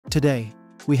Today,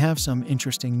 we have some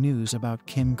interesting news about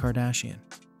Kim Kardashian.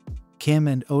 Kim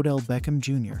and Odell Beckham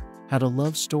Jr. had a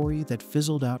love story that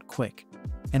fizzled out quick,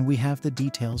 and we have the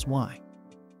details why.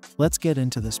 Let's get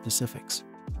into the specifics.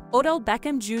 Odell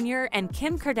Beckham Jr. and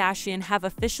Kim Kardashian have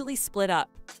officially split up.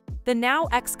 The now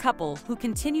ex-couple, who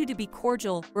continue to be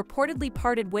cordial, reportedly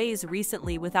parted ways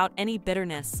recently without any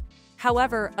bitterness.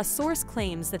 However, a source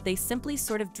claims that they simply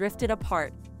sort of drifted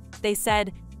apart. They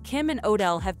said, "Kim and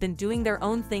Odell have been doing their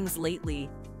own things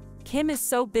lately. Kim is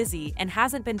so busy and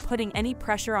hasn't been putting any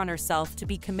pressure on herself to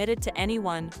be committed to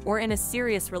anyone or in a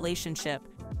serious relationship.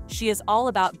 She is all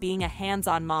about being a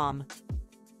hands-on mom."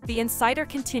 The insider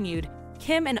continued,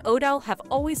 "Kim and Odell have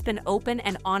always been open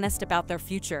and honest about their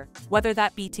future, whether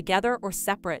that be together or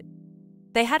separate.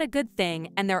 They had a good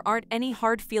thing and there aren't any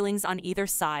hard feelings on either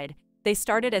side. They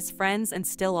started as friends and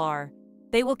still are.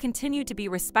 They will continue to be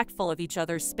respectful of each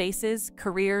other's spaces,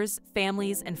 careers,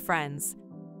 families, and friends."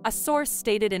 A source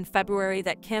stated in February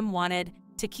that Kim wanted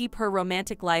to keep her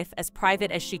romantic life as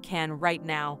private as she can right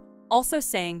now, also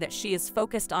saying that she is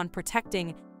focused on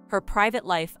protecting her private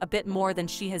life a bit more than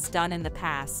she has done in the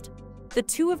past. The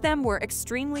two of them were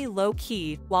extremely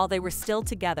low-key while they were still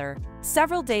together.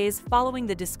 Several days following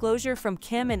the disclosure from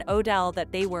Kim and Odell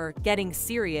that they were getting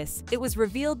serious, it was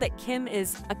revealed that Kim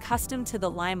is accustomed to the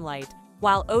limelight,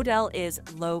 while Odell is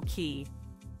low-key.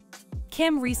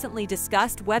 Kim recently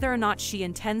discussed whether or not she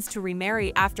intends to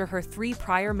remarry after her 3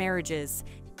 prior marriages.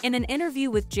 In an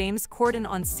interview with James Corden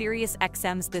on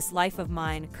SiriusXM's This Life of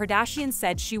Mine, Kardashian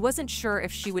said she wasn't sure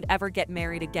if she would ever get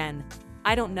married again.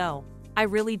 "I don't know. I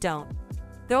really don't.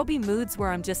 There'll be moods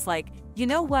where I'm just like, you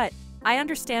know what? I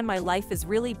understand my life is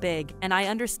really big and I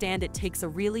understand it takes a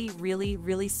really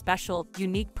special,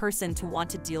 unique person to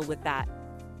want to deal with that.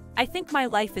 I think my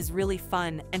life is really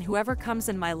fun and whoever comes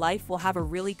in my life will have a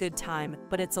really good time,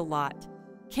 but it's a lot."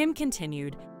 Kim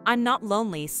continued, "I'm not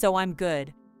lonely, so I'm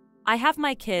good. I have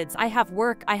my kids, I have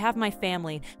work, I have my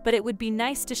family, but it would be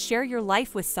nice to share your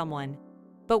life with someone.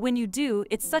 But when you do,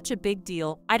 it's such a big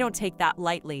deal, I don't take that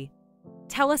lightly."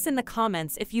 Tell us in the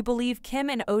comments if you believe Kim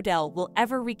and Odell will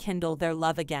ever rekindle their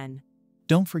love again.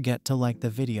 Don't forget to like the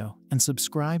video and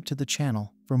subscribe to the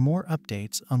channel for more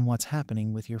updates on what's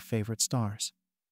happening with your favorite stars.